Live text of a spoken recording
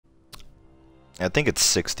I think it's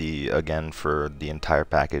 60 again for the entire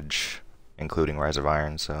package, including Rise of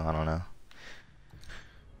Iron, so I don't know.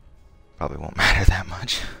 Probably won't matter that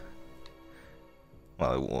much.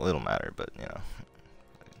 Well, it'll matter, but you know.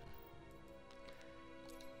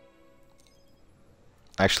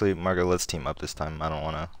 Actually, Margo, let's team up this time. I don't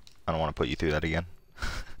wanna put you through that again.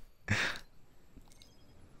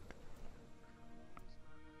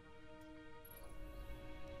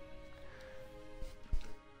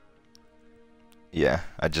 Yeah,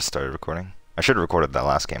 I just started recording. I should have recorded that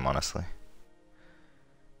last game, honestly.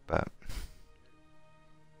 But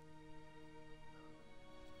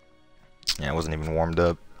yeah, I wasn't even warmed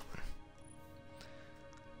up.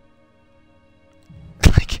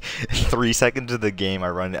 Like 3 seconds of the game, I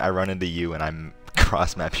run into you and I'm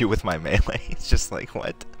cross map you with my melee. It's just like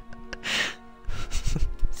what?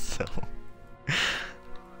 So.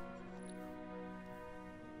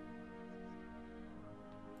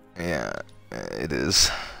 Yeah, it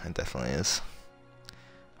is. It definitely is.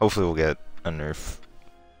 Hopefully we'll get a nerf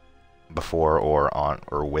before or on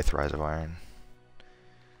or with Rise of Iron.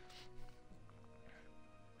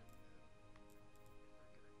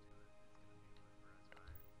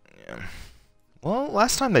 Yeah. Well,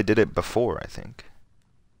 last time they did it before, I think.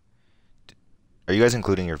 Are you guys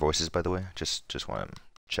including your voices, by the way? Just want to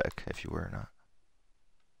check if you were or not.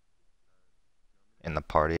 In the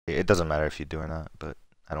party. It doesn't matter if you do or not, but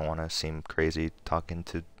I don't want to seem crazy talking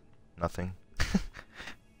to nothing.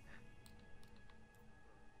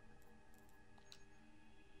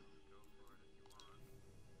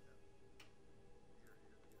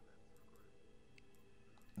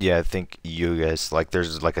 Yeah, I think you guys, like,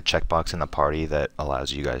 there's like a checkbox in the party that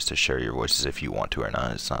allows you guys to share your voices if you want to or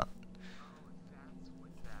not. It's not.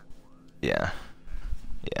 Yeah.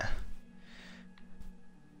 Yeah.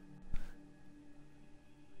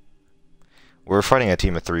 We're fighting a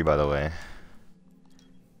team of 3, by the way.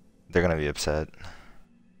 They're gonna be upset.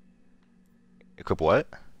 Equip what?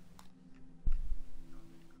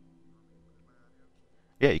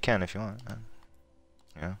 Yeah, you can if you want.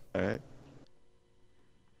 Yeah. Alright.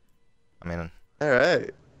 I mean.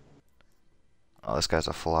 Alright. Oh, this guy's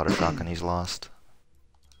a full auto shotgun. He's lost.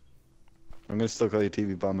 I'm gonna still call you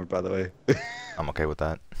TV Bomber, by the way. I'm okay with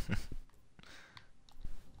that.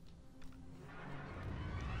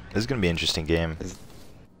 This is gonna be an interesting game.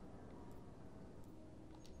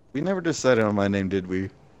 We never decided on my name, did we?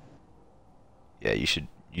 Yeah, you should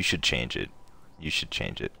change it. You should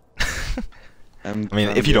change it. I mean,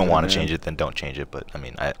 if you don't want to change it, then don't change it. But I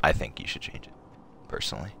mean, I think you should change it,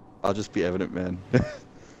 personally. I'll just be Evident Man.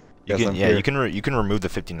 You can, yeah, you can remove the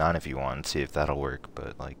 59 if you want and see if that'll work.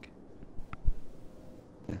 But like,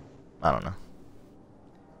 yeah. I don't know.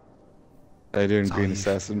 How you doing, Green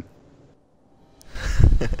Assassin?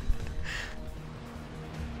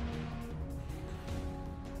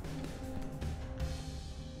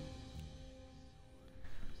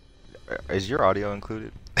 Is your audio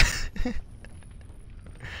included?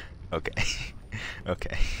 Okay.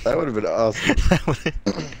 Okay. That would have been awesome.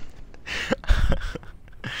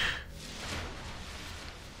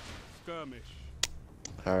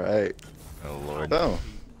 Alright. Oh lord. Oh.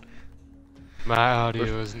 My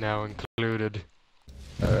audio is now included.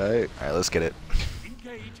 Alright. Alright, let's get it.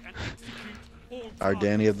 Our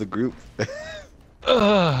Danny of the group.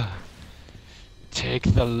 Take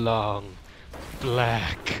the long,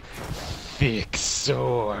 black, thick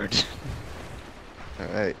sword.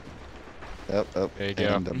 Alright. Up. There you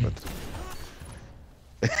go.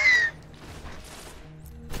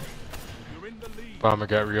 Bomber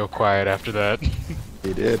got real quiet after that.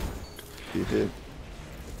 He did. He did.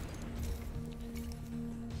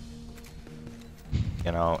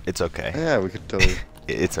 You know, it's okay. Yeah, we could totally.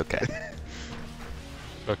 It's okay.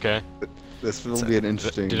 Okay. This will be an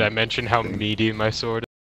interesting. Did I mention how meaty my sword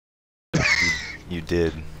is? You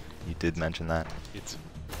did. You did mention that.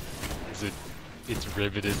 It's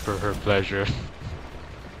riveted for her pleasure.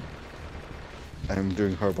 I'm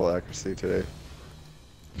doing horrible accuracy today.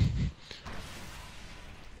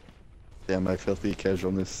 Yeah, my filthy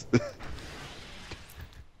casualness.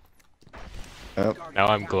 Oh. Now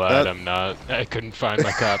I'm glad I'm not. I couldn't find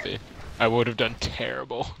my copy. I would have done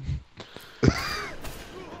terrible.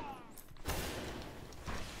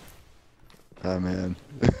 Oh man.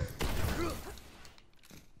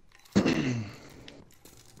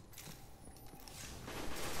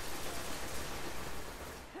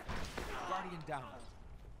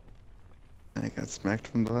 I got smacked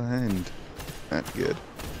from behind. Not good.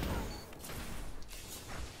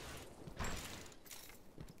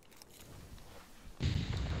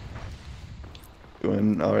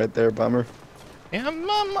 Doing all right there, Bomber? Yeah,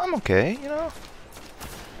 I'm okay, you know.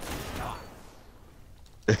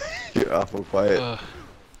 You're awful quiet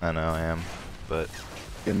I know I am, but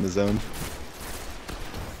in the zone.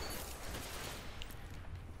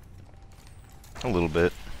 a little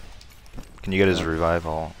bit. Can you get his Yeah. revive?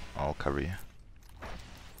 I'll cover you.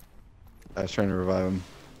 I was trying to revive him.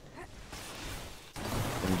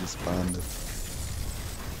 And he just spawned.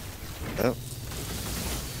 Oh.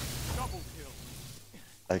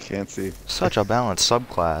 I can't see. Such a balanced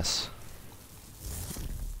subclass.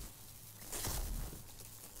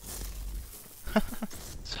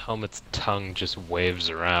 This helmet's tongue just waves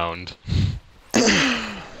around.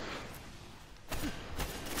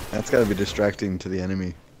 That's gotta be distracting to the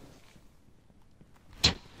enemy.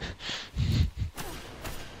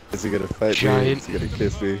 Is he gonna fight me? Giant. Is he gonna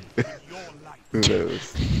kiss me? Who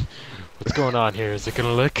knows? What's going on here? Is it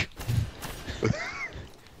gonna lick?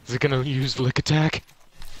 Is it gonna use lick attack?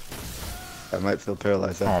 I might feel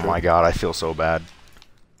paralyzed Oh after. my god, I feel so bad.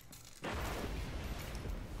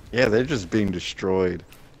 Yeah, they're just being destroyed.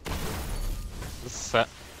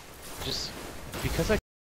 Just because I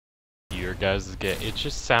your guys get it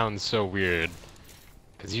just sounds so weird.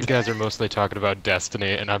 Because you guys are mostly talking about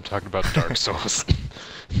Destiny and I'm talking about Dark Souls.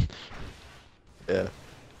 Yeah.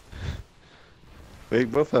 We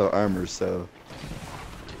both have armor, so.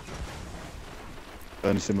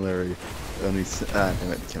 Only similarity. Damn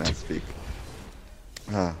it, cannot speak.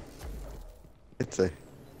 Ah. It's a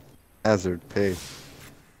hazard pay.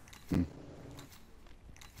 Oh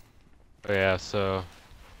yeah, so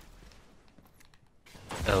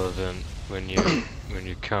Elevant, when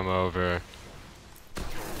you come over,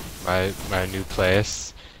 my new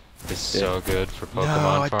place is so good for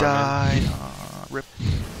Pokemon farming. died. Aw, rip.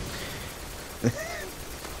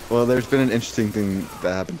 Well, there's been an interesting thing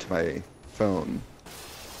that happened to my phone.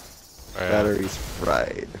 Oh, yeah. Battery's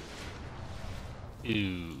fried.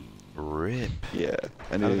 Ew. Rip. Yeah,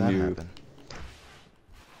 I How need did a that new. happen?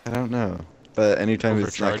 I don't know, but anytime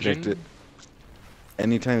it's not Overcharging? connected,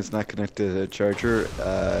 anytime it's not connected to a charger,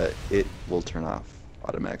 it will turn off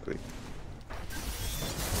automatically.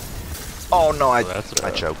 Oh no, Well, that's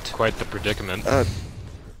I choked. quite the predicament. Damn.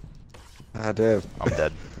 I'm dead. I'm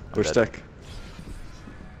We're dead. stuck.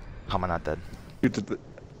 How am I not dead? You did the.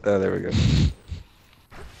 Oh, there we go.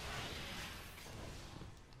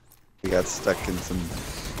 We got stuck in some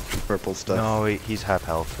purple stuff. No, he's half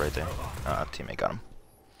health right there. Teammate got him.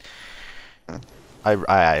 Huh.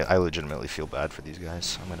 I legitimately feel bad for these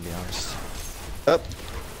guys. I'm gonna be honest. Up.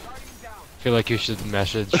 I feel like you should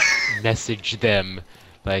message them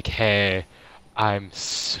like, hey, I'm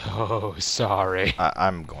so sorry.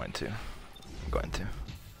 I'm going to. I'm going to.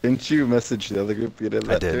 Didn't you message the other group you did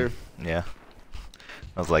that I did. to? Yeah.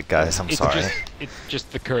 I was like, guys, I'm sorry. It's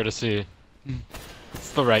just the courtesy.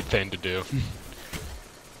 It's the right thing to do.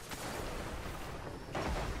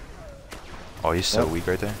 Oh, he's so Yep. weak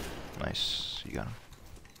right there. Nice. You got him.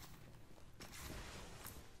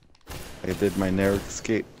 I did my narrow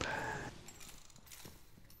escape.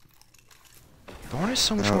 Thorn is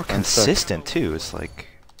so much No, more I'm stuck. consistent too. It's like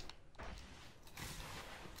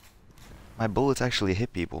my bullets actually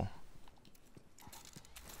hit people.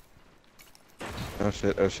 Oh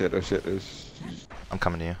shit, oh shit, oh shit. Oh, I'm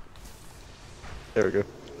coming to you. there we go.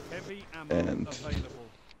 Heavy ammo And available.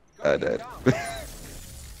 I died.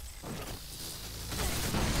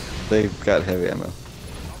 They've got heavy ammo. Double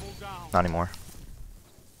down. Not anymore.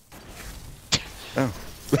 Oh.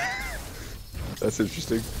 That's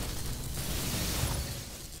interesting.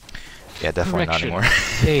 Yeah, definitely not Correction. anymore.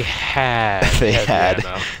 They had they heavy had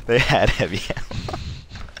ammo. they had heavy ammo.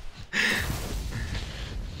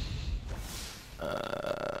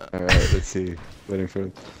 Alright, let's see. Waiting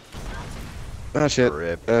for. Oh shit.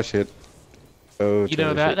 Rip. Oh shit. Oh, You know,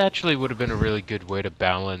 totally that shit. actually would have been a really good way to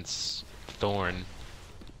balance Thorn.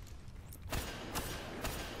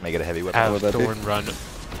 Make it a heavy weapon. Have would that be? Thorn run.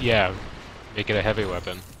 Yeah, make it a heavy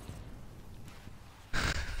weapon.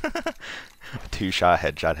 Two-shot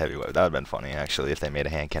headshot heavy weapon. That would have been funny actually if they made a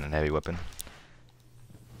hand cannon heavy weapon.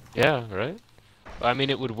 Yeah, right? I mean,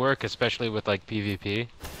 it would work, especially with like PvP,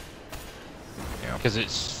 Yeah. because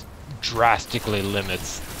it drastically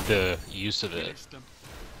limits the use of it. Missed 'em.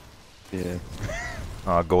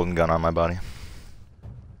 Yeah. Golden gun on my body.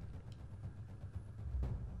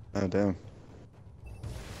 Oh damn.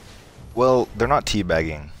 Well, they're not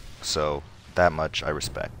teabagging, so that much I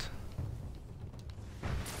respect.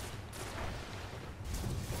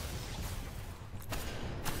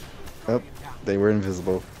 Oh, they were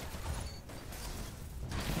invisible.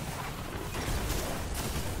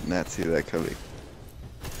 Not see that coming.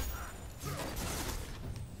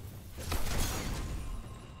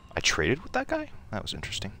 I traded with that guy? That was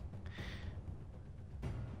interesting.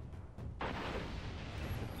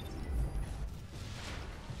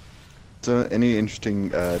 So, any interesting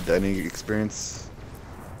dining experience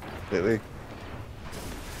lately?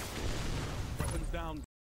 Weapons down.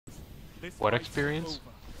 This What fight's experience?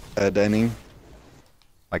 over. Dining?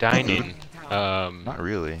 Like Dining. Not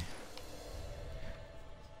really.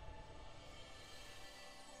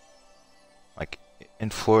 Like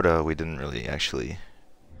in Florida, we didn't really actually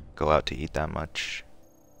go out to eat that much.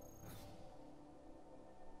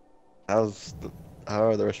 How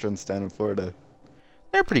are the restaurants down in Florida?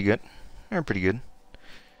 They're pretty good. They're pretty good.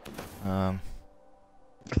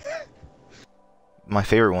 My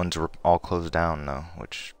favorite ones were all closed down though,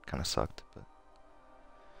 which kind of sucked. But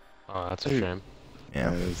Oh, that's a Hey. shame. yeah,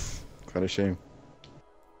 That is quite a shame.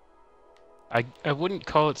 I wouldn't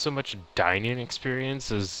call it so much a dining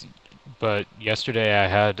experience as, but yesterday I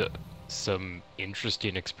had some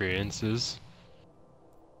interesting experiences.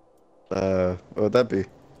 What would that be?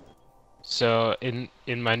 So in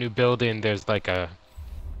my new building, there's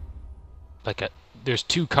there's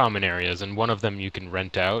two common areas, and one of them you can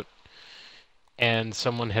rent out. And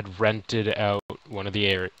someone had rented out one of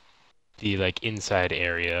the like inside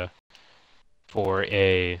area for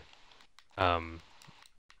a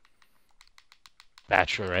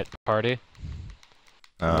bachelorette party.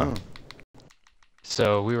 Oh.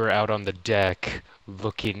 So we were out on the deck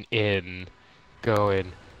looking in,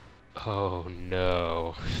 going, "Oh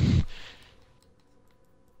no."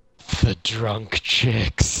 The drunk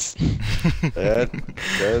chicks. That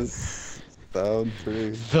does sound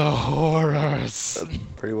pretty The horrors.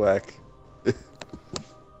 whack.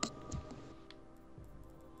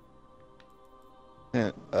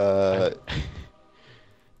 Yeah,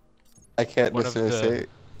 I can't One of necessarily the- say it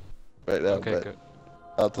right now, Okay, but good.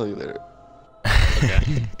 I'll tell you later.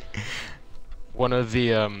 Okay. One of the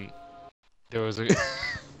there was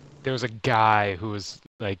a guy who was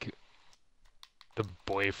like the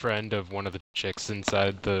boyfriend of one of the chicks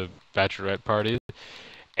inside the bachelorette party,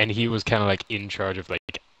 and he was kind of like in charge of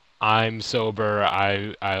like, I'm sober,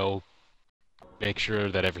 I'll make sure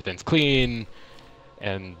that everything's clean,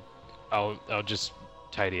 and I'll just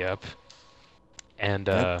tidy up. And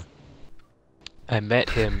Yep. I met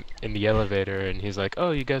him in the elevator, and he's like,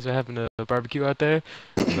 "Oh, you guys are having a barbecue out there?"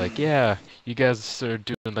 I'm like, "Yeah, you guys are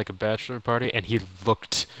doing like a bachelor party?" And he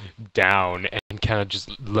looked down and kind of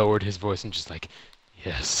just lowered his voice and just like,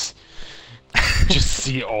 "Yes." Just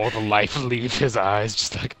see all the life leave his eyes,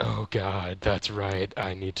 just like, "Oh God, that's right.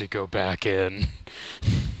 I need to go back in."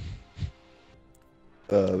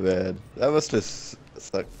 Oh man, that must have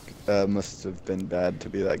sucked. Must have been bad to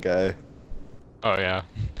be that guy. Oh yeah.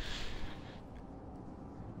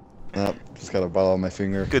 Just got a ball on my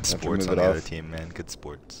finger. good Have to sports move on it the off. other team, man. Good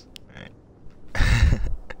sports. Alright.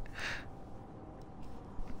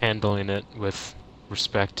 Handling it with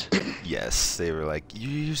respect. Yes, they were like, "You're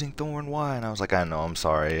using Thorn Y," and I was like, "I know, I'm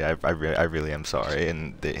sorry. I really am sorry."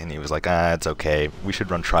 And he was like, "Ah, it's okay. We should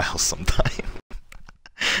run trials sometime."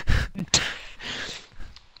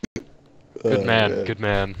 Good Oh, man, good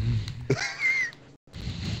man.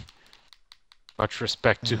 Much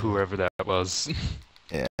respect to whoever that was.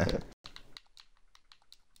 Yeah.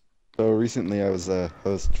 So recently, I was a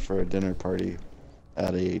host for a dinner party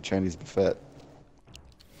at a Chinese buffet,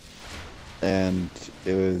 and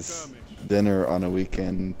it was dinner on a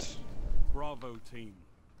weekend, Bravo team.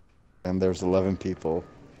 and there was 11 people,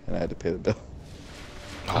 and I had to pay the bill.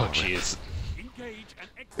 Oh rip. jeez. Engage and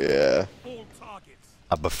execute Yeah. all targets.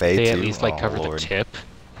 A buffet They too. at least like Oh, cover Lord. the tip.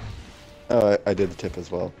 Oh, I did the tip as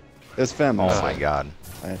well. It was family. Oh so my God.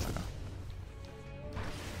 I had to.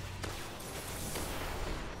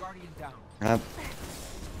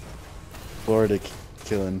 Florida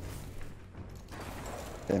killing.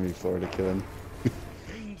 Damn you, Florida killing.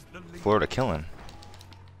 Gains the lead. Florida killing.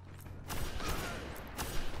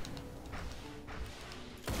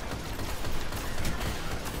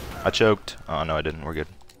 I choked. Oh no, I didn't. We're good.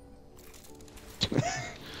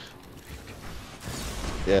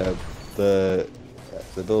 Yeah, the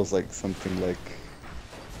bill's like something like,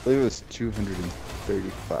 I believe it was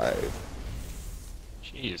 235.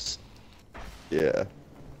 Jeez. Yeah.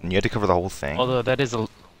 And you had to cover the whole thing. Although that is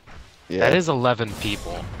Yeah. that is 11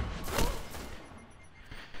 people.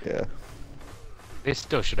 Yeah. They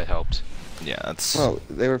still should have helped. Yeah, that's. Well,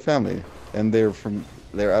 they were family, and they're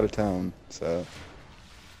out of town, so.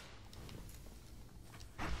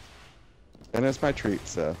 And it's my treat,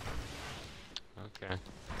 so. Okay.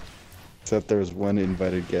 Except there was one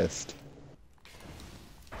invited guest.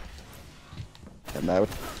 And that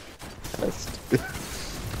was.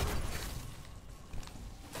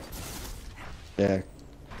 Yeah.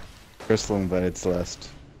 Crystal invited Celeste.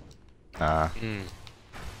 Mm.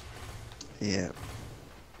 Yeah.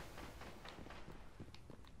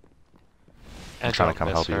 I'm trying to come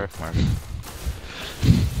help you, Mark.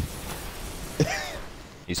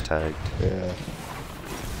 He's tagged. Yeah.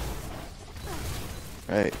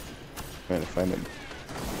 Right. Trying to find him.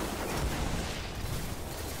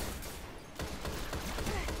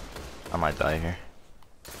 I might die here.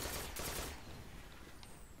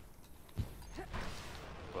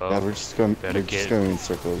 Well, Yeah, we're just going. better We're just get- going in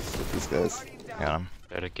circles with these guys. Got him.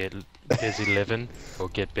 better get busy living or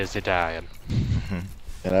get busy dying.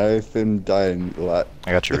 And I've been dying a lot.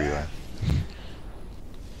 I got your relay.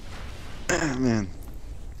 Man.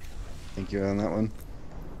 Thank you on that one.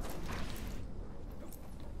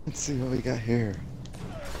 Let's see what we got here.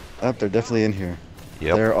 Oh, they're definitely in here.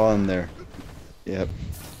 Yep. They're all in there. Yep.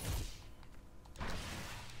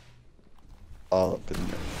 All up in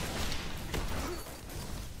there.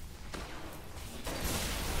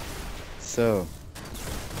 So,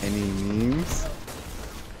 any memes?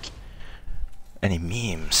 Any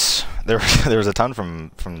memes? There was a ton from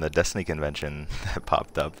the Destiny convention that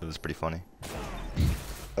popped up. It was pretty funny.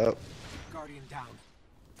 Oh, Guardian down.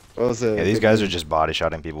 what was it? Yeah, these guys are just body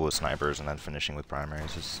shotting people with snipers and then finishing with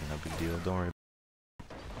primaries. It's no big deal. Don't worry.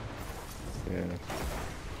 Yeah.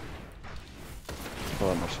 Pull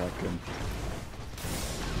out my shotgun.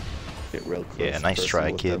 Get real close. Yeah, nice personal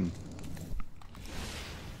try, with kid. them.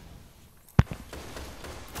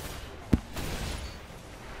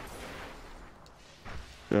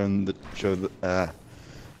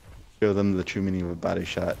 Show them the true meaning of a body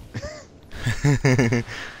shot. With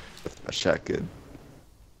a shotgun.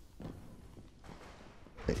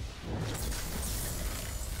 Hey. I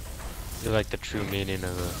feel like the true meaning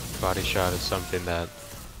of a body shot is something that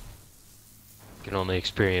we can only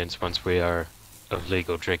experience once we are of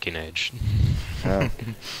legal drinking age. Oh.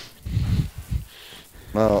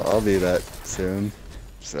 Well, I'll be that soon.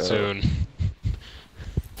 So. Soon.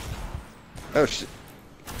 Oh shit.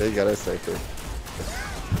 They got a sniper.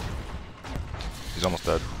 He's almost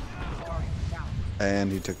dead.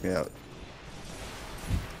 And he took me out.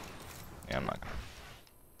 Yeah, I'm not gonna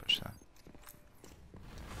push that.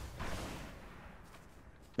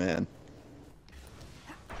 Man.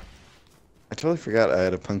 I totally forgot I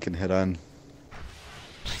had a pumpkin head on.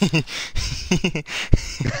 You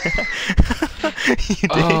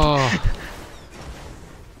did. Oh,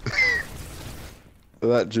 So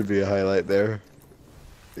that should be a highlight there.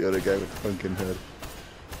 The other guy with the pumpkin head.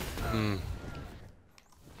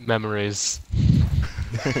 memories.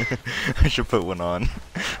 I should put one on.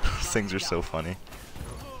 Those things are so funny.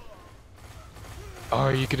 Oh,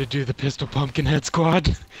 are you gonna do the pistol pumpkinhead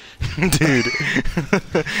squad? Dude.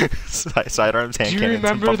 Sidearms, hand Do you cannons, and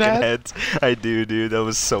remember pumpkin that? heads. I do, dude. That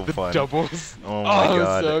was so The fun. doubles. Oh my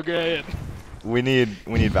god. so great. We need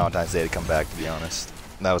Valentine's Day to come back, to be honest.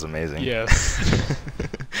 That was amazing. Yes.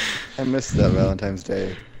 I missed that Valentine's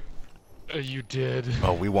Day. You did.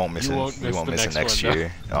 Oh, we won't miss You it. won't We miss won't the miss it next next one, no.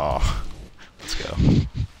 year. Oh, let's go.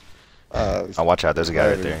 Oh, watch out. There's a guy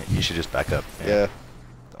right there. You should just back up. Yeah,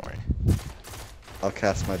 Don't worry. I'll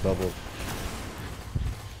cast my bubble.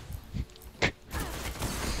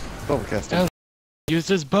 Bubble casting. Oh.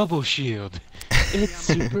 Uses bubble shield. It's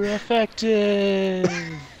super effective.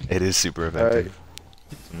 It is super Alright, effective.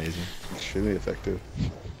 It's amazing. extremely effective.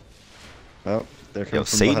 Oh, they're coming Yo, from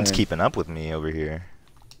Satan's behind. keeping up with me over here.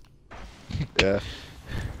 Yeah.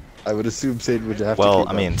 I would assume Satan would have to Well, keep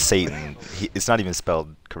I up. mean, Satan. It's not even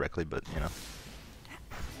spelled correctly, but you know.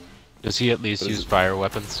 Does he at least What is use it? fire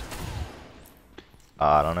weapons?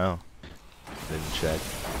 I don't know. Didn't check.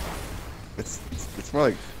 It's more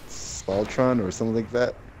like Saltron or something like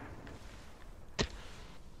that. I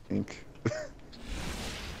think.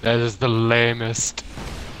 That is the lamest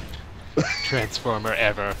transformer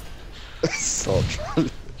ever. Saltron.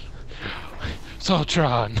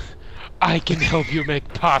 Soltron, I can help you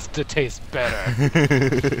make pasta taste better.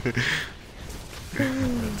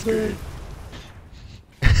 That's great.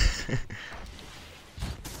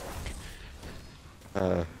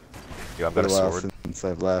 Yo, I've got a Been a while sword. since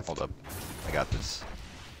I've left. Hold up. I got this.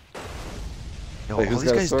 Yo, Wait, all who's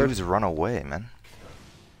these got a guys sword? do is run away, man.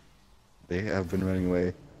 They have been running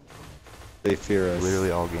away. They fear us.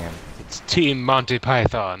 Literally all game. It's Team Monty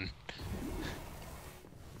Python.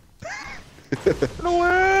 Run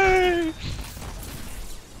away!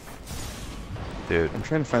 Dude, I'm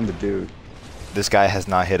trying to find the dude. this guy has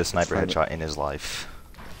not hit a sniper find it. headshot in his life.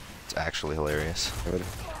 It's actually hilarious.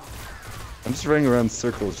 I'm just running around in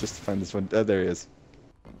circles just to find this one. Oh, there he is.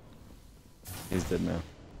 He's dead now.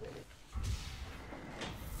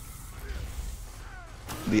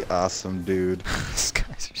 The awesome dude. These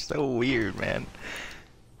guys are so weird, man.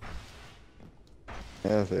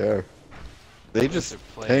 Yeah, they are. They just They're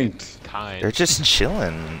playing tanked. kind. They're just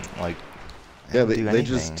chilling, like, Yeah, didn't do they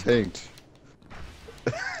just anything. tanked.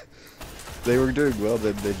 They were doing well,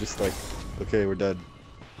 then they just like, okay, we're done.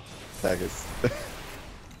 Attack us.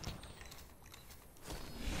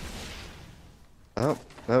 Oh,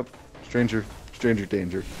 oh, stranger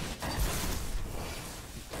danger.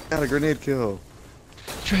 Got a grenade kill.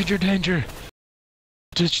 Stranger danger!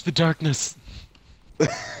 Ditch the darkness!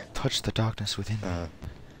 Touch the darkness within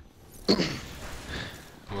me.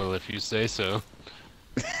 Well, if you say so.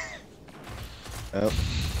 Oh,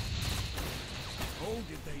 Oh,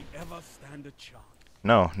 did they ever stand a chance?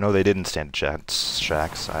 No, no, they didn't stand a chance,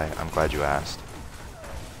 Shax. I'm glad you asked.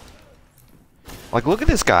 Like, look at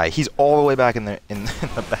this guy. He's all the way back in the in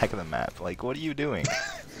the back of the map. Like, what are you doing?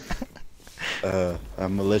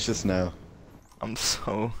 I'm malicious now. I'm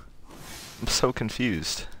so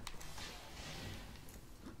confused.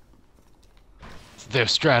 It's their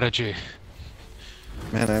strategy.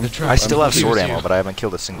 Man, I still have sword confused, ammo, you. but I haven't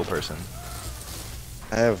killed a single person.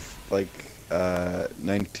 I have like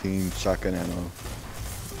 19 shotgun ammo.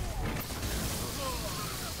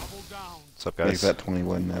 Double down. What's up, Make guys? that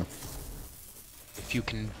 21 now. If you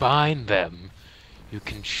can bind them, you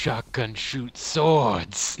can shotgun shoot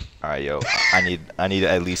swords. Alright, yo. I need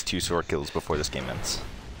at least 2 sword kills before this game ends.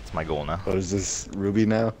 That's my goal now. What is this, Ruby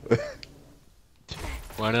now?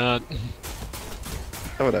 Why not?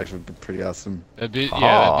 That would actually be pretty awesome. That'd be Aw.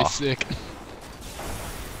 that'd be sick.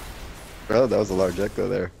 Well, that was a large echo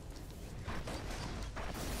there.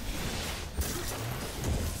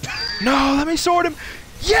 No, let me sword him!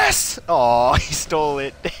 Yes! Oh, he stole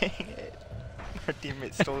it. Dang it. Our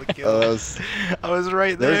teammate stole the kill. I was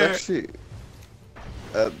right There's there. actually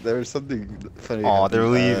there's something funny. Oh, they're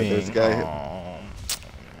happening. leaving. There's a guy. Aw.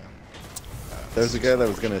 There's a guy that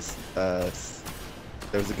was gonna.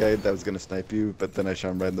 There was a guy that was gonna snipe you, but then I shot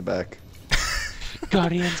him right in the back.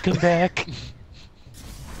 Guardians, come back.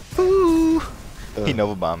 Ooh. He Uh,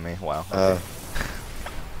 Nova bombed me. Wow.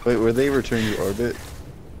 Wait, were they returning to orbit?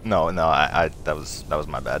 No, that was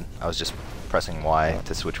my bad. I was just pressing Y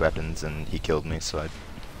to switch weapons, and he killed me, so I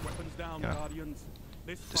Weapons down, Yeah. Guardians.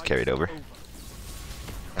 This just fight carried is over.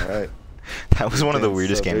 All right, That was one of the Dance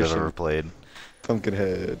weirdest games I've Salvation. ever played.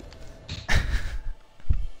 Pumpkinhead.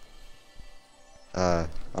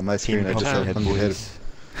 On my Team screen I just have Pumpkinhead, Pumpkinhead. boys.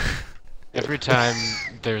 Every time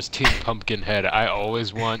there's Team Pumpkinhead, I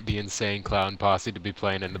always want the Insane Clown Posse to be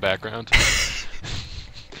playing in the background.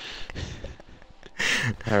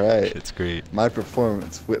 All right, It's great. my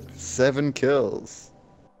performance with 7 kills.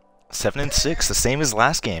 7 and 6, the same as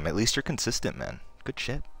last game. At least you're consistent, man. Good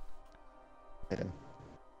shit. Yeah.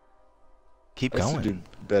 Keep I used to do going.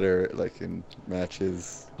 better like in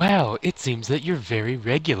matches. Wow, it seems that you're very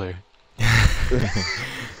regular.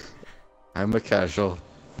 I'm a casual.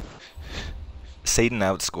 Satan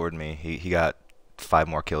outscored me. He got 5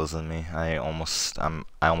 more kills than me. I almost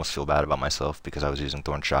feel bad about myself because I was using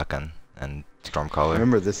Thorn Shotgun and Stormcaller.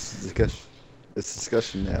 Remember this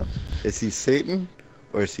discussion now. Is he Satan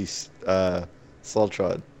or is he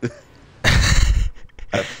Soltron?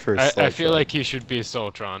 At first, I feel Soltron. like he should be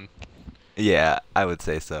Soltron. Yeah, I would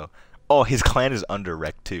say so. Oh, his clan is under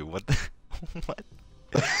wreck too. What the what?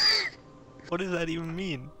 What does that even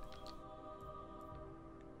mean?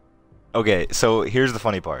 Okay, so here's the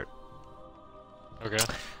funny part. Okay.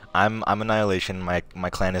 I'm Annihilation. My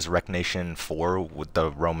clan is Wreck Nation 4 with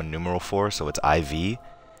the Roman numeral 4, so it's IV.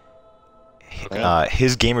 Okay.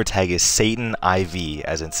 His gamer tag is Satan IV,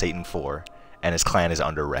 as in Satan 4, and his clan is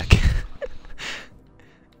under Wreck.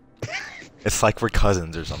 It's like we're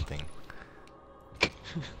cousins or something.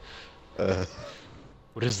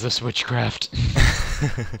 What is this witchcraft?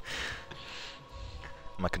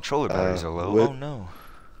 My controller batteries are low. what- Oh no.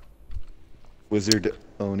 Wizard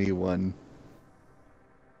Oni 1.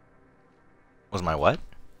 Was my what?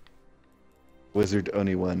 Wizard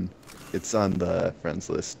Oni 1. It's on the friends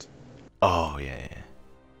list. Oh yeah,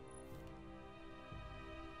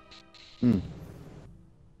 yeah.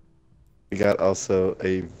 We got also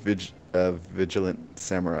a vigilant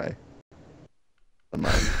samurai. On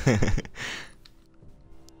mine.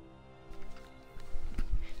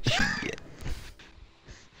 Shit.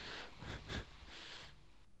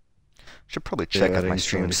 Should probably Yeah, check if adding my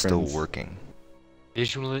so many stream's still friends. working.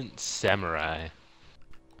 Vigilant Samurai.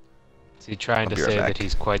 Is he trying I'll to be right say back. that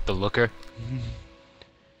he's quite the looker?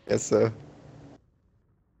 Guess so.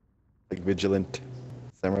 Like vigilant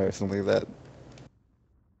samurai or something like that.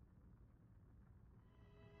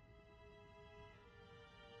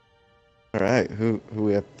 Alright, who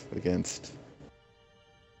we up against?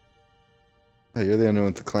 Oh, you're the only one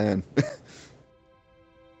with the clan.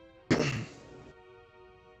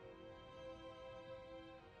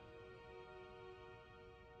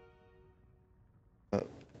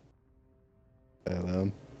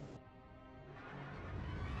 alone.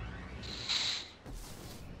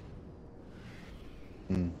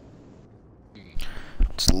 Hmm.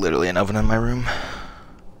 It's literally an oven in my room.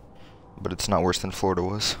 But it's not worse than Florida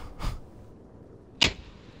was.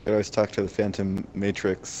 I always talk to the Phantom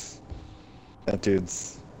Matrix. That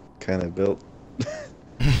dude's kind of built.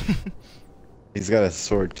 He's got a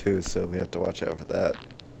sword too, so we have to watch out for that.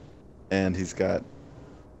 And he's got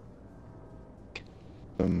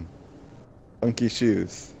some funky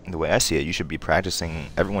shoes. The way I see it, you should be practicing,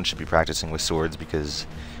 everyone should be practicing with swords, because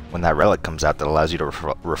when that relic comes out that allows you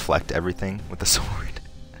to reflect everything with the sword,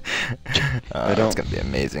 it's gonna be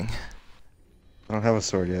amazing. I don't have a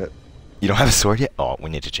sword yet. You don't have a sword yet? Oh, we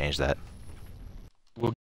need to change that.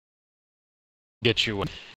 We'll get you one.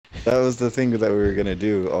 That was the thing that we were gonna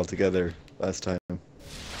do all together last time.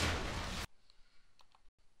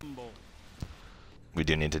 We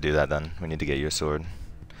do need to do that then. We need to get you a sword.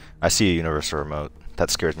 I see a universal remote. That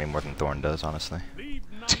scares me more than Thorn does, honestly. Leave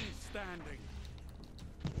none standing.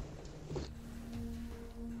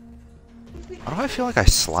 Why do I feel like I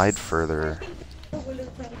slide further,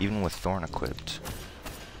 even with Thorn equipped?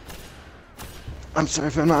 I'm sorry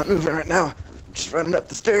if I'm not moving right now. I'm just running up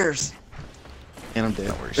the stairs. And I'm dead.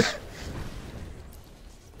 No worries.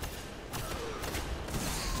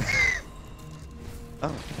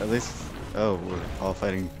 Oh, at least. Oh, we're all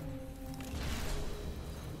fighting.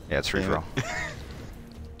 Yeah, it's free for all.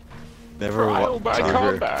 Never Trial by never-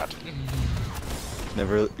 combat.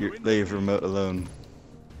 Never leave remote alone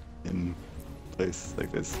in place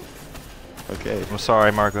like this. Okay. I'm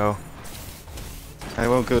sorry, Marco. I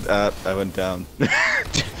won't go up. I went down.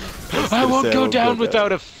 I won't go down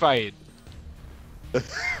without a fight.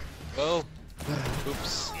 Well,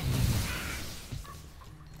 oops.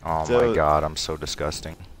 Oh So- my god, I'm so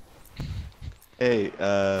disgusting. Hey,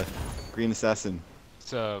 Green Assassin.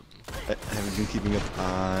 So, Have you been keeping up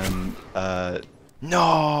on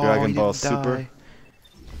No! Dragon you Ball die. Super?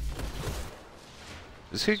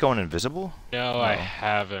 Is he going invisible? no, I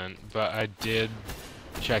haven't, but I did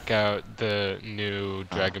check out the new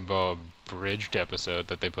Dragon Ball Bridged episode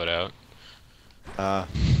that they put out.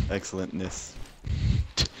 Excellentness.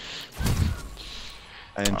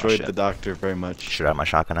 I enjoyed shit. the Doctor very much. Should I have my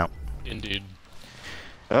shotgun out? Indeed.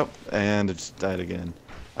 Oh, and it just died again.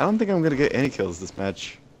 I don't think I'm gonna get any kills this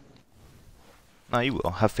match. No, you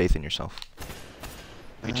will. Have faith in yourself.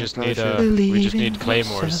 We just probably need should. we just need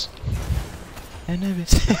claymores.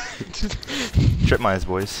 Trip mines,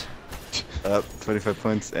 boys. Up 25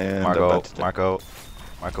 points and Marco, about to die.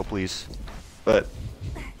 Marco, please. But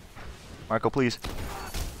Marco, please.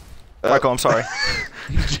 Marco, I'm sorry.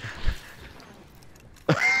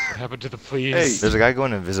 What happened to the please? Hey. There's a guy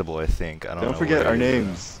going invisible, I think. I don't know. don't forget where our he is,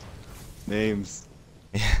 names. Names.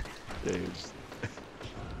 though. Yeah. Names.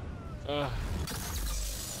 Uh,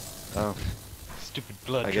 Oh, stupid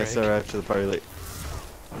blood. I guess I Drake. arrived to the party late.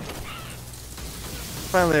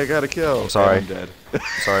 Finally, I got a kill. I'm sorry. And I'm dead.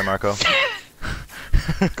 Sorry, Marco.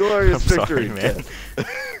 Glorious I'm victory, sorry, man.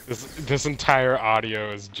 This entire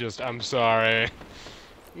audio is just I'm sorry.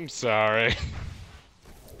 I'm sorry.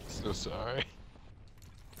 So sorry.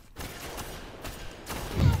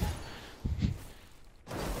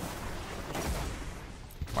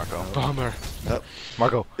 Marco. Bomber. Oh,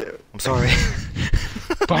 Marco. yeah. I'm sorry.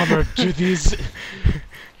 Bomber, do these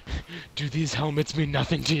helmets mean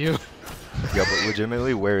nothing to you? Yeah, but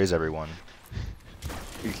legitimately, where is everyone?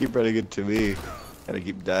 You keep running into me, and I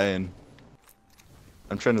keep dying.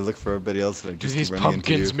 I'm trying to look for everybody else, and I Do just these keep running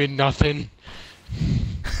into you. pumpkins mean nothing?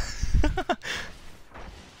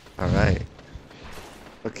 Alright.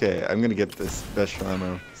 Okay, I'm gonna get this special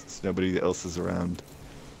ammo since nobody else is around.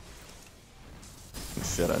 Let's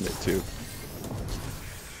set on it too.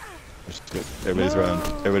 Which is good. Everybody's around.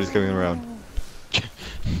 Everybody's coming around.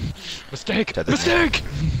 Mistake! That doesn't- Mistake!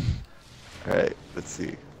 Alright, let's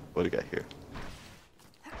see. What do we got here?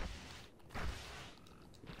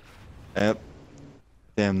 Yep.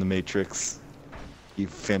 Damn the Matrix. You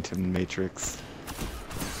Phantom Matrix.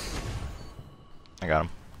 I got him.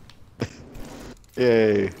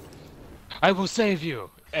 Yay. I will save you,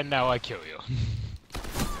 and now I kill you.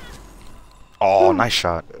 Oh, nice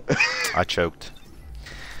shot. I choked.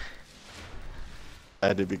 I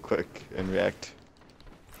had to be quick and react.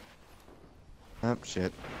 Oh,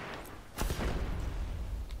 shit.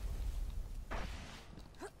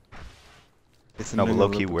 It's in No, the but middle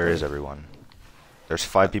of low-key, the where is play. everyone? There's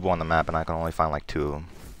 5 people on the map, and I can only find like 2 of them.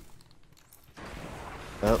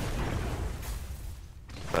 Oh.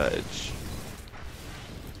 Fudge.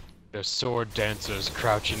 There's sword dancers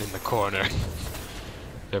crouching in the corner.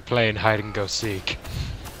 They're playing hide and go seek.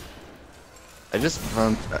 I just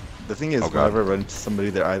found the thing is, Oh, God. whenever I run into somebody,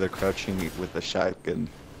 they're either crouching with a shotgun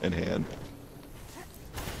in hand.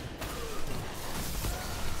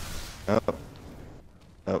 Oh,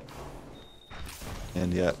 oh,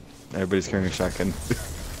 and yeah, everybody's carrying a shotgun.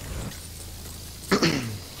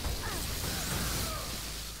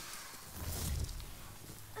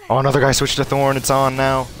 Oh, another guy switched to Thorn. It's on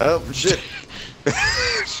now. Oh shit!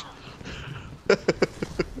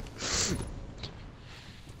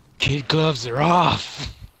 Kid gloves are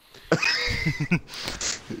off.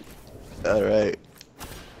 All right.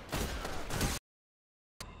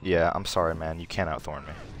 Yeah, I'm sorry, man. You can't out-Thorn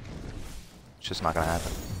me. It's just not gonna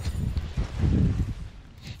happen.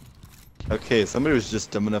 Okay, somebody was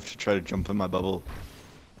just dumb enough to try to jump in my bubble.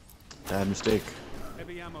 Bad mistake.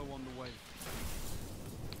 Heavy ammo on the way.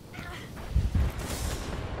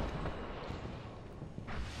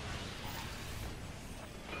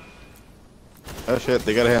 Oh shit!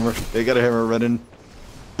 They got a hammer. They got a hammer running.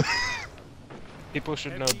 People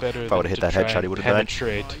should know better If I than would've hit to that try headshot, he and would've died.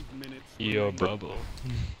 penetrate 5 minutes your remaining. bubble.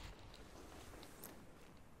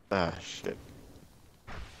 Ah shit.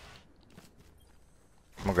 I'm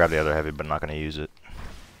gonna grab the other heavy, but not gonna use it.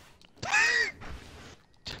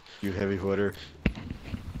 You heavy hoarder.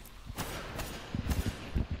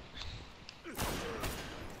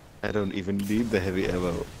 I don't even need the heavy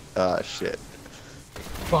ammo. Ah shit.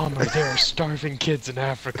 Bomber, there are starving kids in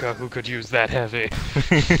Africa who could use that heavy.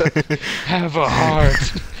 Have a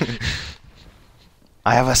heart.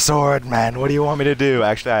 I have a sword, man. What do you want me to do?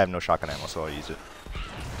 Actually, I have no shotgun ammo, so I'll use it.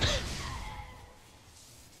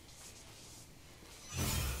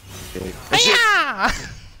 Okay.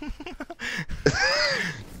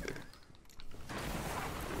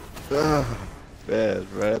 Ah, man,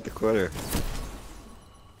 right at the corner.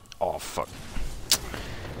 Oh, fuck.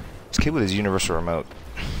 This kid with his universal remote.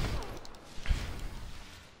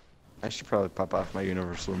 I should probably pop off my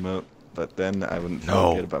universal remote, but then I wouldn't feel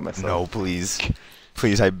No. good about myself. No, please.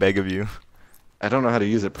 Please, I beg of you. I don't know how to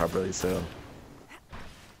use it properly, so.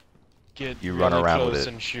 Get You run really around with close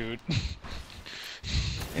it. and shoot.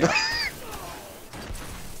 Yeah.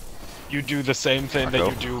 You do the same thing that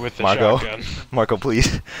Marco? you do with the Marco? shotgun. Marco,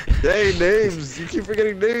 please. Hey, names! You keep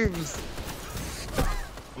forgetting names!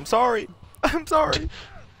 I'm sorry. I'm sorry.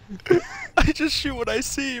 I just shoot what I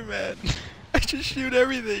see, man. I just shoot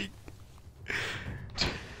everything.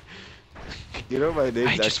 You know my name's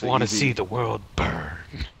I just actually want to easy. see the world burn.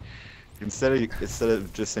 Instead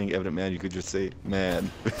of just saying evident man, you could just say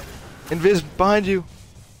man. Invis, behind you.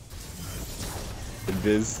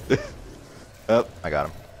 Invis. Oh, I got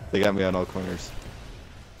him. they got me on all corners.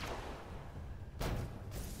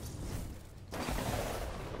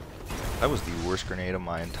 That was the worst grenade of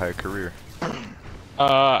my entire career.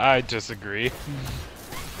 I disagree.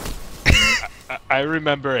 I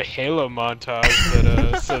remember a Halo montage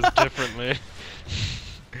that says differently.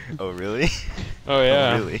 Oh, really? Oh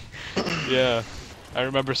yeah. Oh, really? Yeah. I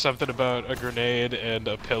remember something about a grenade and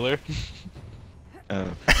a pillar.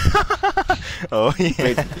 Oh, yeah.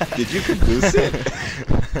 Wait, did you caboose it?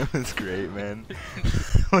 That was great, man.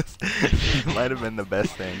 It might have been the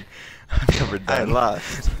best thing I've ever I done.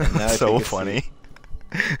 lost. and now I So take a funny.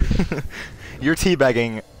 You're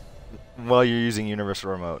teabagging while you're using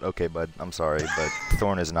Universal Remote. Okay, bud, I'm sorry, but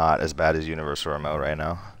Thorn is not as bad as Universal Remote right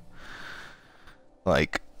now.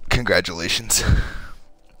 Like, congratulations.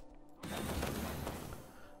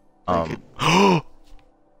 Thank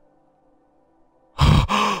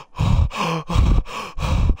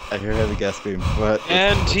I hear heavy gas beam. What?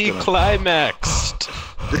 Anti-climaxed.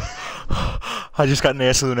 I just got an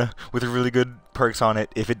Ace Luna with really good perks on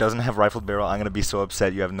it. If it doesn't have rifled barrel, I'm gonna be so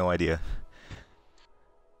upset you have no idea.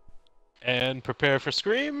 And prepare for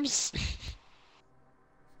screams.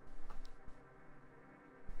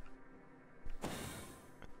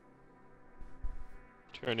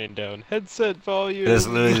 Turning down headset volume. It is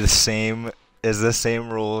literally the same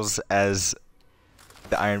rules as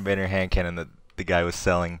the Iron Banner hand cannon that the guy was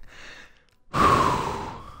selling. Hey,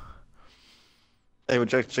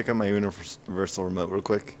 would you check out my universal remote real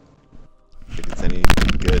quick? If it's any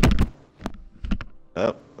good.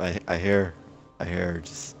 Oh, I hear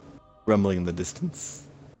just rumbling in the distance.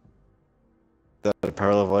 Is that a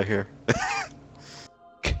power level I hear?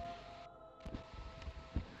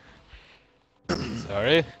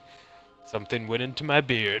 Sorry. Something went into my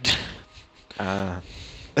beard. I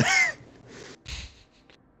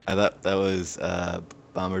thought that was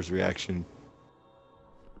Bomber's reaction.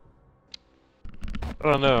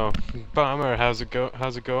 Oh no. Bomber, how's it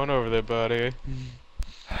going over there, buddy?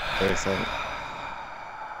 Very silent.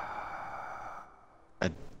 A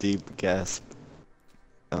deep gasp.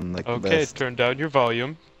 Sound like the Okay, best. turn down your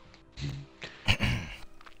volume.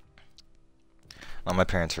 Well, my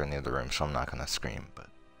parents are in the other room, so I'm not gonna scream, but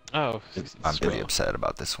Oh, I'm pretty well. upset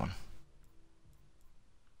about this one.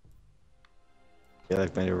 Yeah,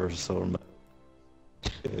 like my universal remote.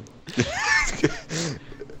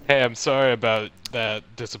 Hey, I'm sorry about that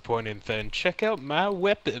disappointing thing. Check out my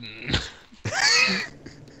weapon.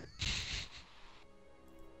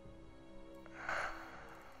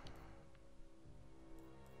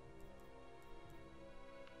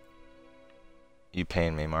 You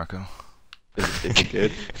pain me, Marco. Is it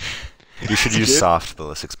good? You should Is it use good? soft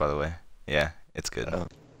ballistics, by the way. Yeah, it's good. Oh.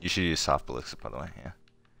 You should use soft ballistics, by the way. Yeah.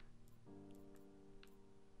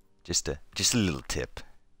 Just a little tip.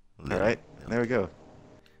 All right, there we go.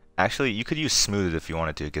 Actually, you could use smooth if you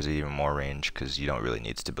wanted to, because even more range, because you don't really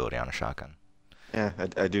need stability on a shotgun. Yeah,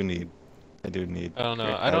 I do need. I don't know.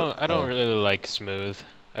 great- I don't really like smooth.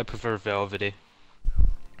 I prefer velvety.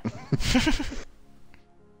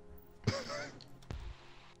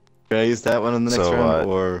 Can I use that one in the next So, round,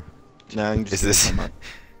 or no? I can just is use this my-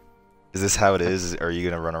 is this how it is? Are you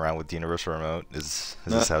gonna run around with the universal remote? Is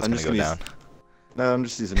No, this how it's I'm gonna just go gonna use- down? No, I'm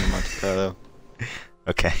just using the Monte Carlo.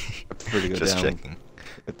 Okay. I prefer to go Just down checking.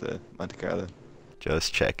 with the Monte Carlo.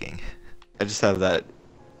 Just checking. I just have that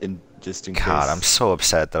in just in God, case. I'm so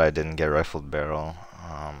upset that I didn't get rifled barrel.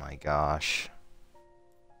 Oh my gosh.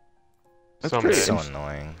 That's Some pretty It's so days.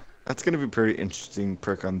 annoying. That's gonna be pretty interesting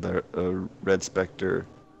perk on the Red Spectre.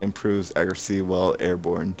 Improves accuracy while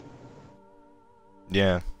airborne.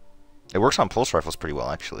 Yeah. It works on pulse rifles pretty well,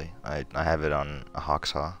 actually. I have it on a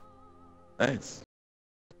Hawksaw. Nice.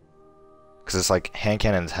 Because it's like, hand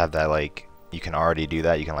cannons have that, like, you can already do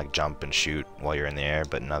that. You can, like, jump and shoot while you're in the air,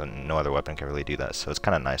 but no other weapon can really do that. So it's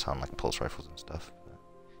kind of nice on, like, pulse rifles and stuff.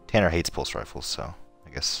 Tanner hates pulse rifles, so I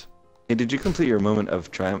guess. Hey, did you complete your moment of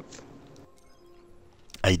triumph?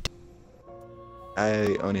 I d-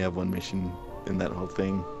 I only have one mission in that whole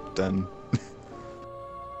thing done.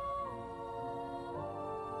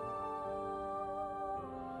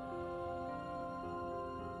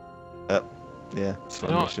 Yeah, it's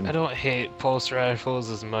one mission. I don't hate pulse rifles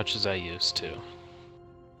as much as I used to.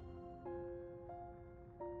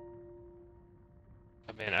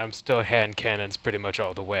 I mean, I'm still hand cannons pretty much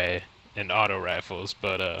all the way in auto rifles,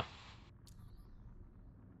 but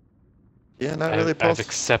Yeah, not really pulse.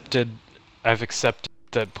 I've accepted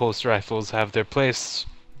that pulse rifles have their place.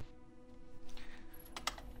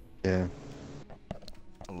 Yeah.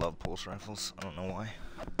 I love pulse rifles. I don't know why.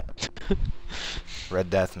 Red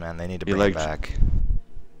Death, man, they need to You bring it like- back.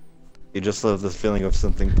 You just love the feeling of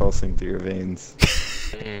something pulsing through your veins.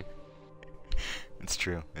 Mm. It's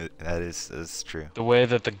true. That's true. The way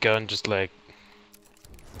that the gun just like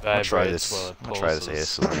I'll try vibrates this. while it I'll try this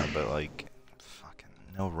pulses. AS11, but like, fucking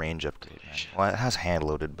no range upgrade, man. Well, it has hand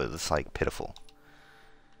loaded, but it's like pitiful.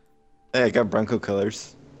 Hey, I got Bronco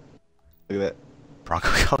colors. Look at Bronco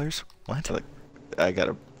colors? What? Look. that. I got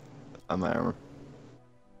it on my armor.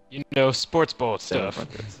 You know, sports ball Seven stuff.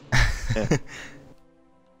 Broncos. Yeah.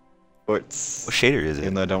 Sports. What shader is it?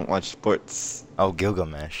 Even though I don't watch sports. Oh,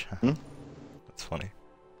 Gilgamesh. Hmm? That's funny.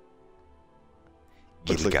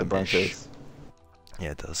 Looks like the Gilgamesh. Broncos.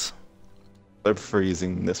 Yeah, it does. I prefer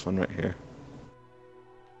using this one right here.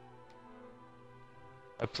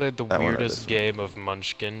 I played the That one or weirdest this one? game of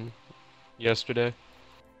Munchkin yesterday.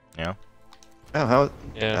 Yeah. Oh, how?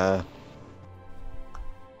 Yeah,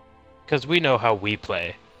 because we know how we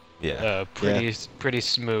play. Yeah. Pretty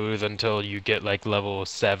smooth until you get like level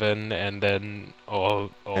 7, and then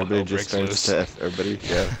all everybody hell just breaks starts loose. to F everybody.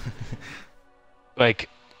 Yeah. Like,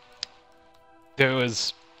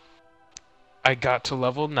 I got to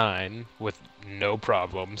level 9 with no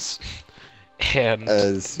problems, and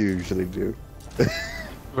As you usually do.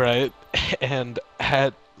 right, and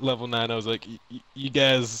at level 9 I was like, you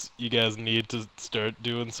guys need to start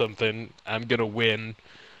doing something. I'm gonna win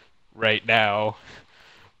right now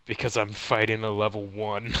because I'm fighting a level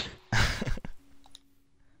 1.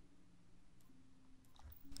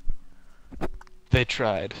 They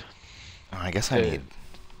tried. Oh, I guess I They- need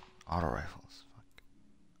auto rifles.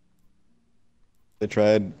 They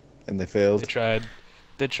tried and they failed. They tried.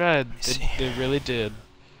 They tried. see. They really did.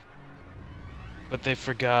 But they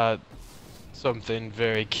forgot something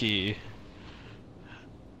very key.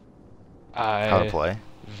 How to I play?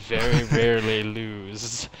 very rarely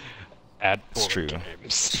lose at It's board true. games.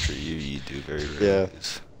 It's true. You do very rarely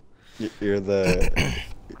Yeah. lose.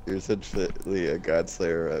 You're essentially a god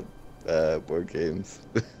slayer at board games.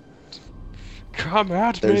 Come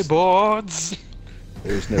at me, There's- boards!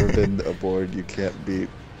 There's never been a board you can't beat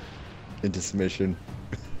into submission.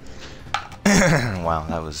 Wow,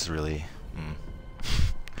 that was really.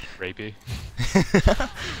 Rapey.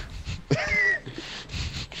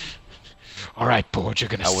 All right, Board, you're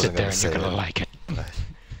gonna I wasn't sit there gonna and say you're gonna it. like it.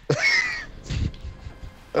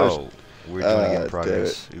 Oh, we're doing it damn in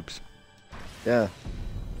progress. Oops. Yeah.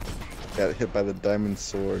 Got hit by the diamond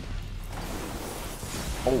sword.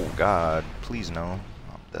 Oh God, please no.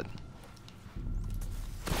 I'm dead.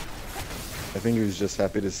 I think he was just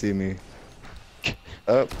happy to see me.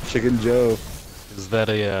 Oh, Chicken Joe. Is that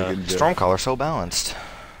a Chicken Joe. Stormcaller so balanced.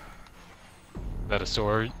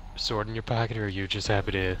 sword in your pocket, or are you just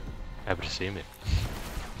happy to see me?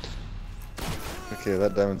 Okay,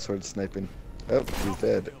 that diamond sword sniping. Oh, he's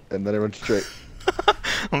dead. And then I went straight.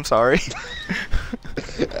 I'm sorry.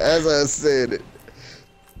 As I was saying it,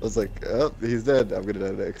 I was like, oh, he's dead. I'm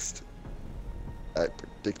gonna die next. I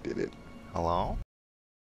predicted it. Hello?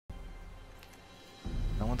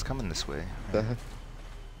 No one's coming this way.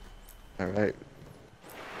 Alright.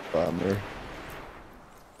 Bomber.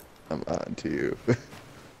 I'm on to you.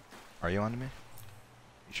 Are you on to me?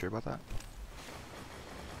 You sure about that?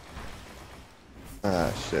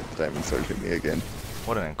 Ah, shit. The diamond sword hit me again.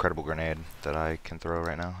 What an incredible grenade that I can throw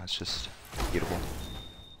right now. It's just beautiful.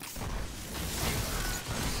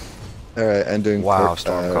 Alright, I'm doing Wow,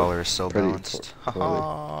 Stormcaller is so pretty balanced.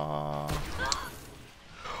 poorly.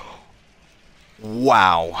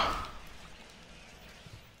 Wow.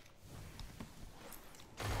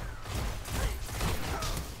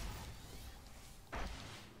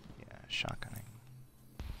 Yeah, shotgunning.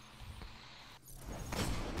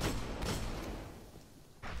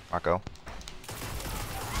 Marco.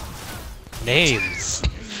 Names.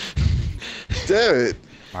 Damn it!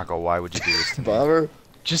 Marco, why would you do this to me? Bomber?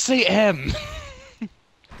 Just say M.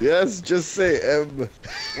 Yes, just say M.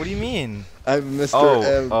 What do you mean? I'm Mr. Oh,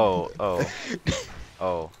 M.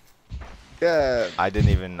 oh. Yeah, That didn't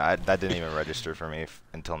even register for me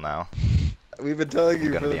until now. we've been telling you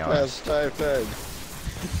gonna for the be past honest. 5 times.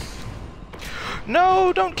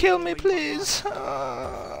 No, don't kill me, please.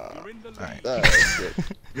 You're in the lead. Alright. Ah, shit.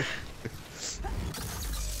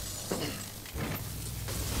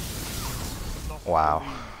 Wow,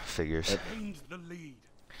 figures. Gained the lead.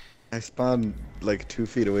 I spawned like 2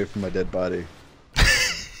 feet away from my dead body.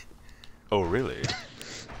 Oh, really?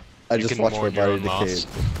 I You just can watched my mourn your body own loss.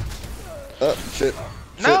 decay. Oh, shit.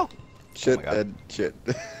 No! Shit, Oh my God. and shit.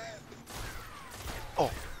 Oh.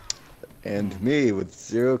 And me with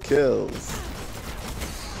 0 kills.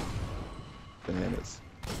 Bananas.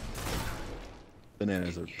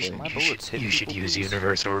 Bananas are playing. My bullets hit You should people, use please.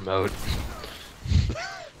 Universal Remote.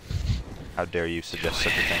 How dare you suggest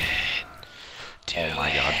such a thing? Oh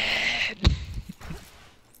my God.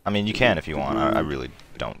 I mean, you can if you want. I really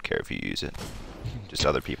don't care if you use it. Just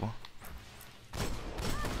other people.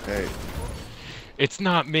 Hey, It's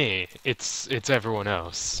not me. It's everyone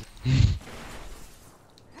else.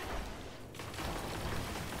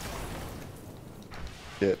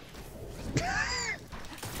 shit.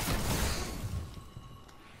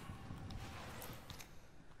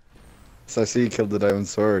 So I see you killed the diamond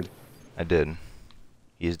sword. I did.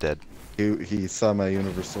 He's dead. He saw my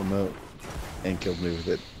universal note and killed me with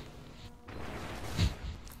it.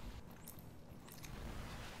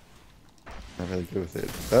 Not really good with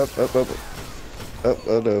it.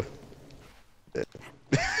 Oh no.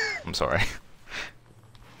 I'm sorry.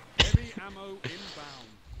 Heavy ammo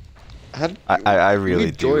inbound. I really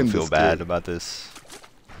we do joined feel this bad game. about this.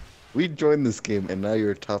 We joined this game and now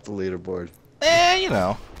you're top the leaderboard. You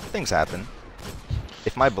know, things happen.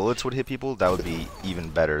 If my bullets would hit people, that would be even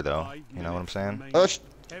better, though. 5 You know what I'm minutes saying? remaining. Oh,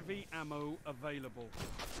 Heavy ammo available.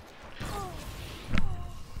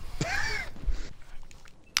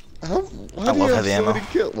 Why I do love you have heavy so ammo. many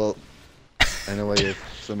kills? Well, I know why you have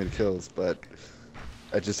so many kills, but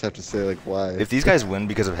I just have to say, like, why? If these guys win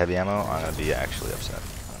because of heavy ammo, I'm gonna be actually upset.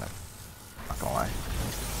 Not gonna lie.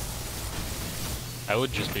 I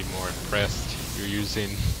would just be more impressed. You're using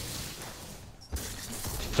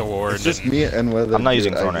Thor. It's just me and whether I'm not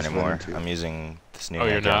using I Thorn just anymore. went into. I'm using this new Oh,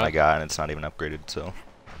 you're handgun not? I got, and it's not even upgraded, so...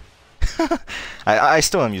 I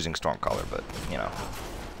still am using Stormcaller, but, you know.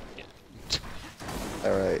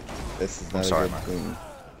 Alright, this is not sorry, a good Mark. thing.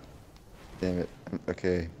 Damn it.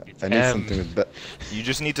 Okay, It's I need M. something with You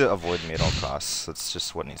just need to avoid me at all costs. That's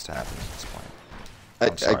just what needs to happen at this point. I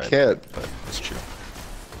I'm sorry, can't. But it's true.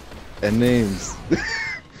 And names.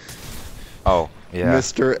 Oh, yeah.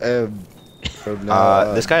 Mr. M. From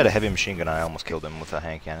now This on. guy had a heavy machine gun, and I almost killed him with a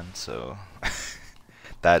hand cannon, so...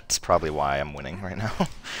 That's probably why I'm winning right now.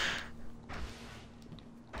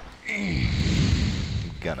 I'm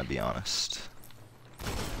gonna be honest.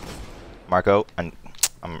 Marco, I'm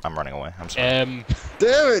running away. I'm sorry.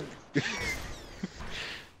 Damn it!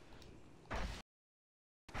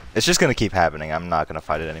 It's just gonna keep happening. I'm not gonna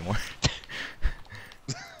fight it anymore.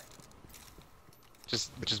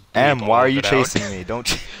 Just Em, bleep why all are of you it out. chasing me? Don't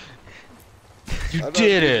You I'm not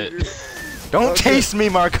did chasing it! you. don't Okay. chase me,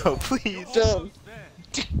 Marco, please. Jump.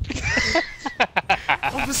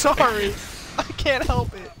 I'm sorry. I can't help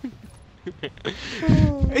it.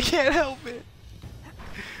 I can't help it.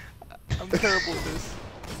 I'm terrible at this.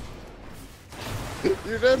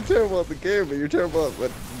 You're not terrible at the game, but you're terrible at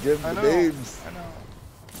what give I the know. names. I know.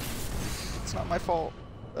 It's not my fault.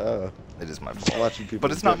 It is my Just fault. watching people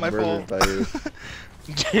But it's not get my murdered fault.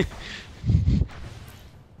 by you.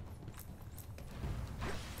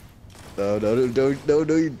 No,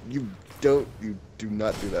 you don't, you do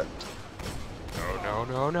not do that. No,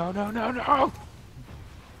 no, no, no, no, no, no!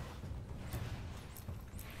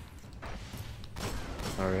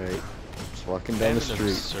 Alright, just walking I down have the an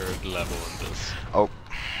street. absurd level in this. Oh.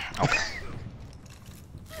 Okay.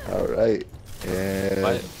 Alright,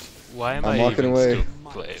 and Why am I'm I walking even away.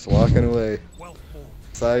 still playing? just walking away. Well fought.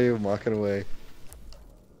 Saw you, I'm walking away.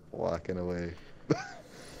 Walking away.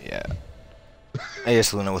 Yeah.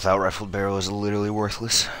 AS Luna without rifled barrel is literally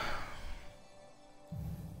worthless.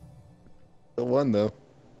 The one though,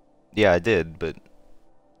 Yeah, I did, but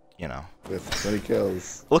you know. with 20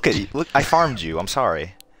 kills. Look at you. Look, I farmed you. I'm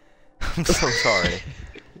sorry. I'm so sorry.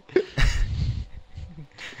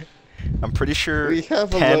 I'm pretty sure We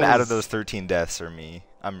have a 10 out low of those 13 deaths are me.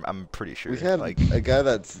 I'm pretty sure. We had like a guy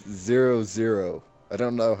that's 0-0. I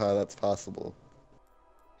don't know how that's possible.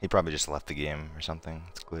 he probably just left the game or something.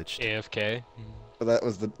 It's glitched. AFK? But that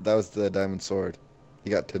was the diamond sword.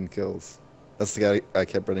 He got 10 kills. That's the guy I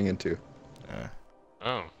kept running into. Yeah.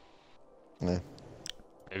 Oh. Yeah.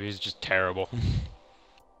 Maybe he's just terrible.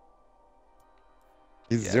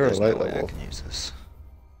 He's Yeah, 0 there's no light way I level. can use this.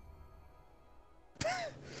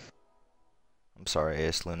 I'm sorry,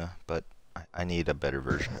 AS Luna, but I need a better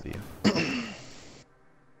version of you.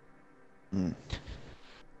 Hmm.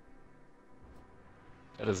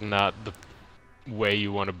 That is not the way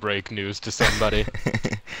you want to break news to somebody.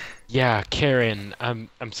 Yeah, Karen, I'm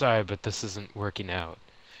sorry, but this isn't working out.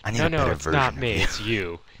 I need No, a no, better it's version not of me, you. it's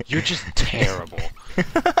you. You're just terrible.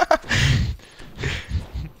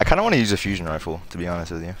 I kind of want to use a fusion rifle, to be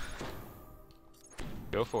honest with you,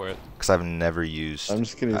 Go for it. because I've never used. I'm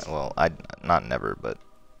just gonna use- well, I not never, but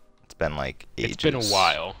it's been like ages. It's been a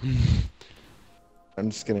while. I'm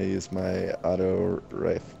just gonna use my auto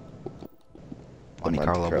rifle. Monte Monte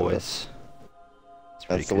Carlo Carlo. boys. It's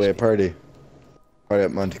pretty That's the way I crispy. party. Party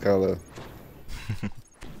at Monte Carlo.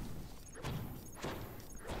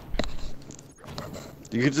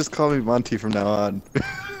 You could just call me Monty from now on.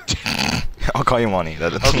 I'll call you Monty.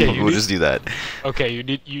 Okay, you we'll need- just do that. Okay, you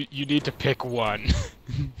need to pick one.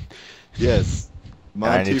 Yes. And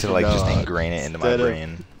I need to from like now just on. ingrain it into my Instead of-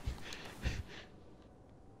 brain.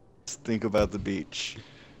 Just think about the beach.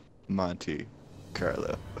 Monte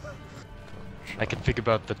Carlo. I can think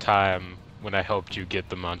about the time when I helped you get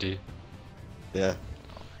the Monty. Yeah.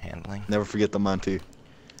 Handling. Never forget the Monty.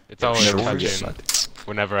 It's always Never Sure. forget touching Monty.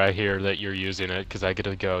 whenever I hear that you're using it, because I get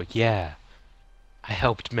to go, yeah, I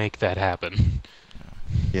helped make that happen.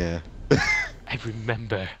 Yeah. I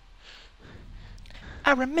remember.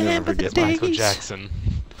 I remember the Michael Jackson.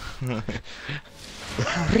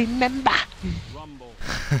 Remember. Rumble.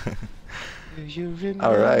 Do you remember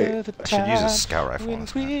Alright. the I should use a time scout rifle on when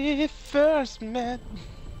this map. we first met?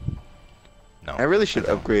 No. I really should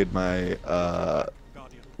don't. upgrade my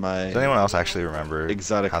Guardian. my Does anyone else actually remember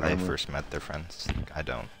exotic how they armor. first met their friends? I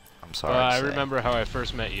don't. I'm sorry. Well, to I say. remember how I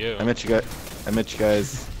first met you. I met you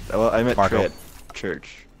guys. Well, I met Marco. Trey at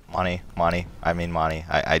church. Monty. I mean Monty.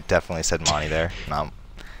 I definitely said Monty there. Not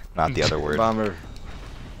the other word. Bomber.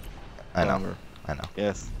 I know. Bomber. I know.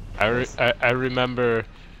 Yes. I remember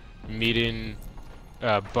meeting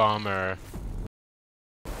Bomber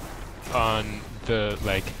on the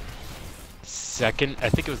second. I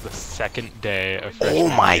think it was the second day of freshman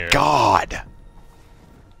Oh my year. god!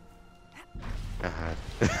 God.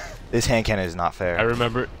 This hand cannon is not I fair.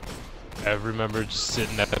 remember just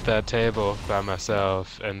sitting at that table by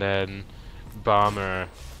myself, and then Bomber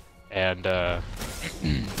and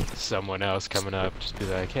someone else coming up, just be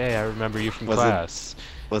like, "Hey, I remember you from Was it- class."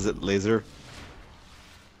 Was it laser?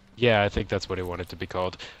 Yeah, I think that's what he wanted to be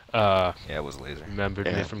called. Yeah, it was laser. Remembered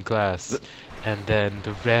me Yeah. from class. And then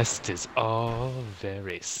the rest is all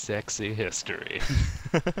very sexy history.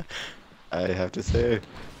 I have to say,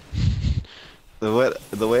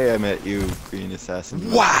 the way I met you, Green Assassin,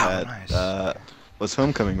 was Wow, at, nice. was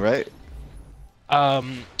homecoming, right?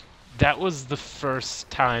 That was the first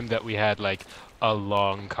time that we had a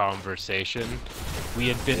long conversation. We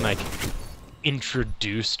had been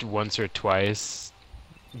introduced once or twice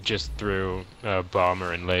just through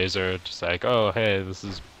Bomber and Laser, just like, oh hey, this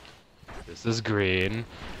is this is green,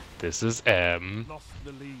 this is M, Lost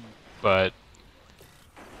the lead. but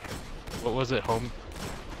what was it?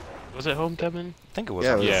 Was it Homecoming? I think it was.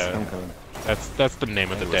 Yeah, it was Yeah. Homecoming. That's the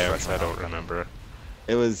name of the It was dance. I Freshman don't Homecoming. remember.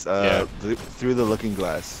 It was Yeah. Through the Looking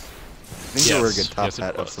Glass. I think you were a Yes, top yes, it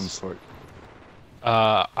hat of some was. sort.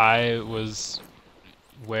 I was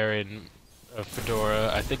wearing a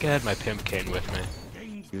fedora. I think I had my pimp cane with me.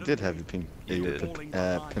 Gains You the did lead. have your pimp. Yeah, You your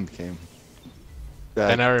did. pimp game.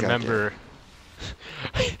 Then I God remember.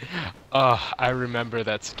 I remember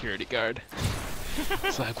that security guard.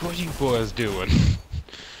 It's like, what are you boys doing? damn.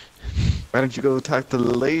 Why don't you go talk to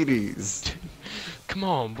the ladies? Come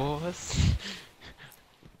on, boys.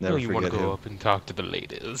 Never you want to forget go him. up and talk to the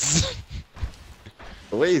ladies.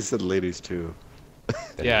 The way he said ladies too.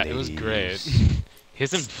 The Yeah, it was great. ladies.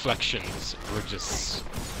 His inflections were just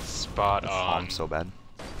spot Oh, on. I'm so bad.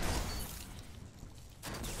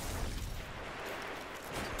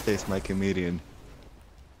 Taste my comedian.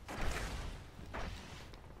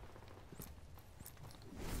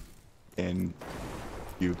 And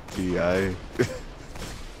UTI.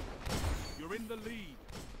 You're in the lead.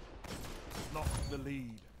 Lost the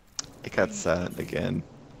lead. It got sad again.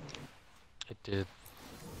 It did.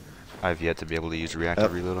 I've yet to be able to use reactive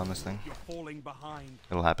Yep. reload on this thing. You're falling behind.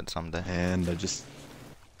 It'll happen someday. And I just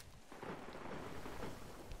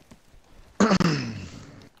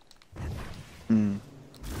Hmm.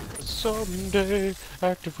 Someday,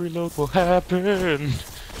 active reload will happen. You're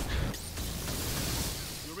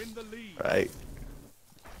in the lead. Right.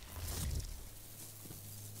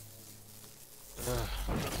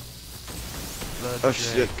 Oh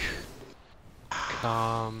shit.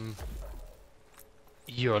 Come.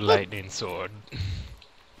 Your lightning sword.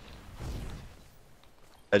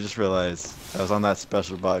 I just realized I was on that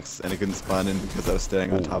special box and it couldn't spawn in because I was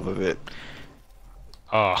standing on top of it.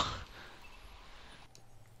 Oh,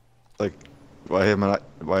 Like, why am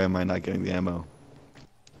I not getting the ammo?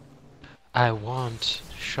 I want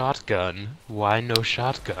shotgun. Why no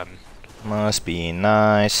shotgun? Must be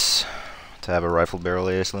nice to have a rifle barrel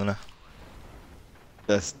ace, Luna.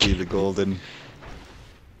 SD the golden.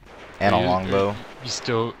 And a You- longbow.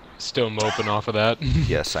 You still moping off of that?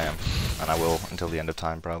 Yes, I am. And I will until the end of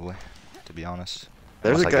time, probably. To be honest.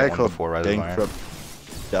 There's Unless a I get guy one called before Rise of Iron.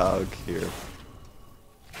 Bankrupt Dog here.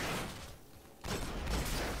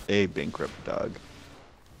 A bankrupt dog.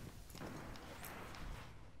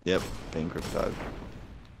 Yep, bankrupt dog.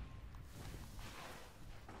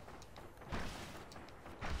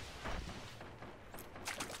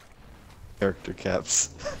 Character caps.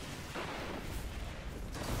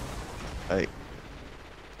 Hey.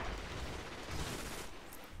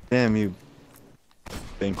 Damn you,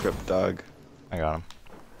 bankrupt dog. I got him.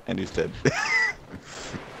 And he's dead.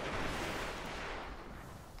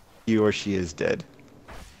 He or she is dead.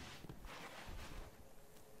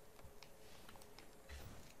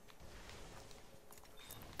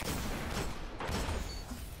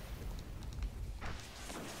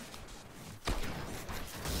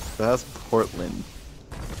 So that's Portland.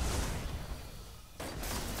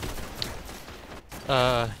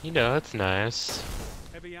 You know, it's nice.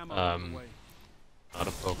 Heavy ammo on the way. Not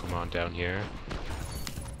a Pokemon down here.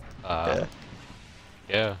 Yeah.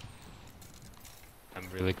 Yeah. I'm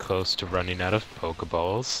really close to running out of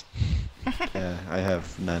Pokeballs. Yeah, I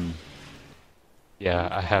have none. Yeah,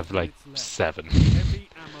 I have like Minutes left. 7. Heavy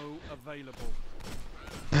ammo available.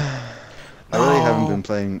 I really haven't been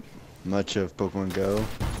playing much of Pokemon Go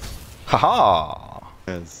Haha!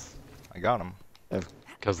 because I got him.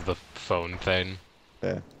 Because of the phone thing.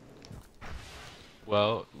 yeah.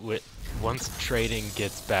 Well, once trading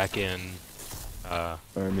gets back in,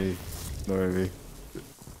 Nor me.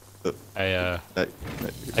 I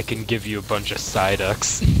I, can give you a bunch of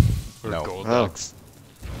Psyducks. or No. Golducks.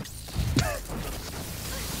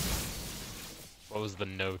 What was the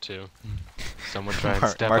no to? Someone try and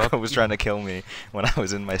step Marco up. was trying to kill me when I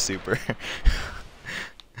was in my super.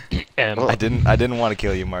 M. Oh. I didn't want to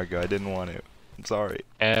kill you, Marco. I didn't want to. I'm sorry.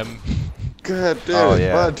 M. God damn Oh, it,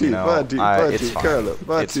 yeah, Monty, you know, Monty, it's Monty, fine. Carlo, It's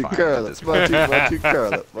Monty, fine at Carlo, this Monty, point. Monty,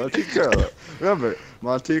 Carlo, Monty, Carlo. Remember,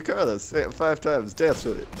 Monty Carlo, say it 5 times, dance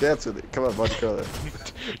with it, dance with it. Come on, Monty Carlo.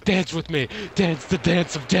 Dance with me! Dance the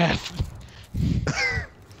dance of death!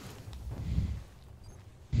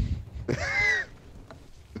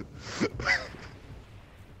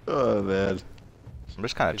 Oh, man. I'm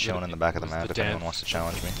just kind of Is it- chilling in the back of the is map the if anyone dance- wants to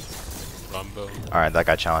challenge me. Rumbo. Alright, that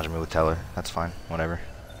guy challenged me with Teller. That's fine. Whatever.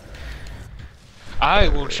 I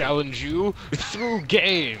will challenge you through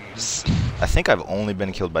games! I think I've only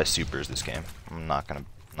been killed by supers this game. I'm not gonna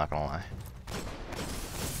lie.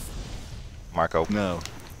 Marco. No.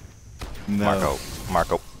 No.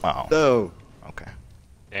 Marco. Oh. No. Okay.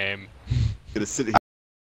 Name. Gonna sit here.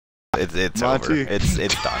 It's Monty. over.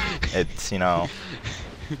 It's done. It's, you know.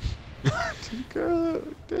 Girl,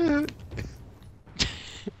 dude.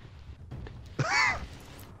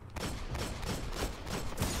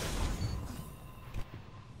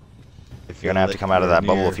 You're gonna have to come out of that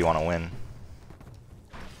bubble if you want to win.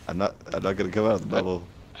 I'm not gonna come out of the bubble.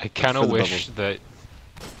 I kind For of the wish that.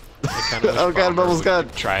 I kind of wish Oh god, Bomber bubble's would gone.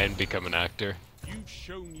 try and become an actor. You've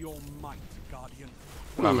shown your might, Guardian.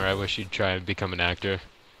 Bomber, I wish you'd try and become an actor,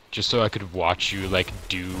 just so I could watch you like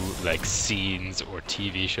do like scenes or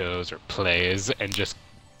TV shows or plays and just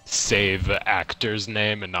say the actor's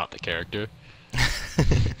name and not the character.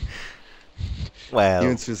 Well. You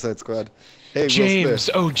in Suicide Squad. Hey, Will James,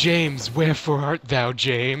 Smith. oh James, wherefore art thou,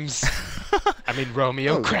 James? I mean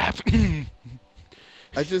Romeo. Oh. Crap.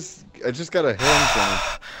 I just got a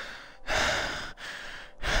hand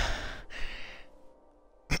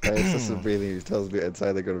thing. Excessive breathing tells me it's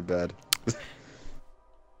either go to bed.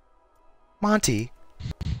 Monty,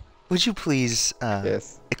 would you please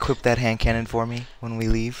Yes, equip that hand cannon for me when we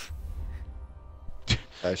leave?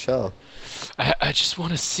 I shall. I just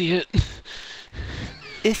want to see it.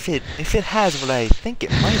 If it has what I think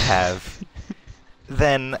it might have,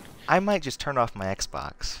 then I might just turn off my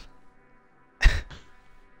Xbox.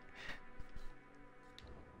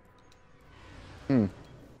 For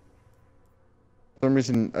some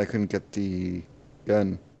reason, I couldn't get the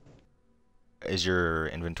gun. Is your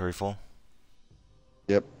inventory full?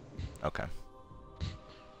 Yep. Okay.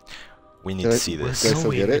 We need Did to I- see Did I this.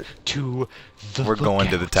 still get it? To the We're going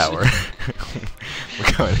to the lookout. tower.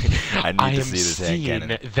 We're going. I need I to am see this hand seeing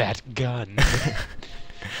cannon. that gun.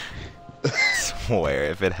 Swear,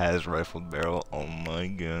 if it has rifled barrel, oh my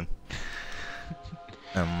god.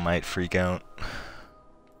 I might freak out.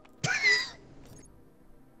 I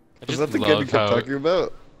Was just that the gun love you kept how- talking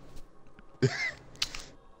about?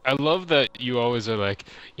 I love that you always are like,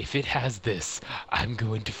 if it has this, I'm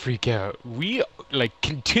going to freak out. We like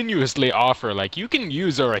continuously offer like you can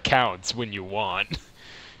use our accounts when you want.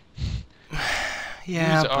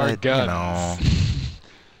 Yeah, Use our but, guns. you know,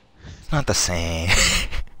 it's not the same.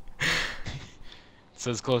 It's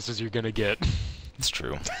as close as you're gonna get. It's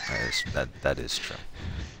true. That is true.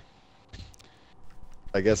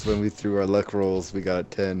 I guess when we threw our luck rolls, we got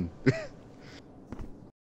 10.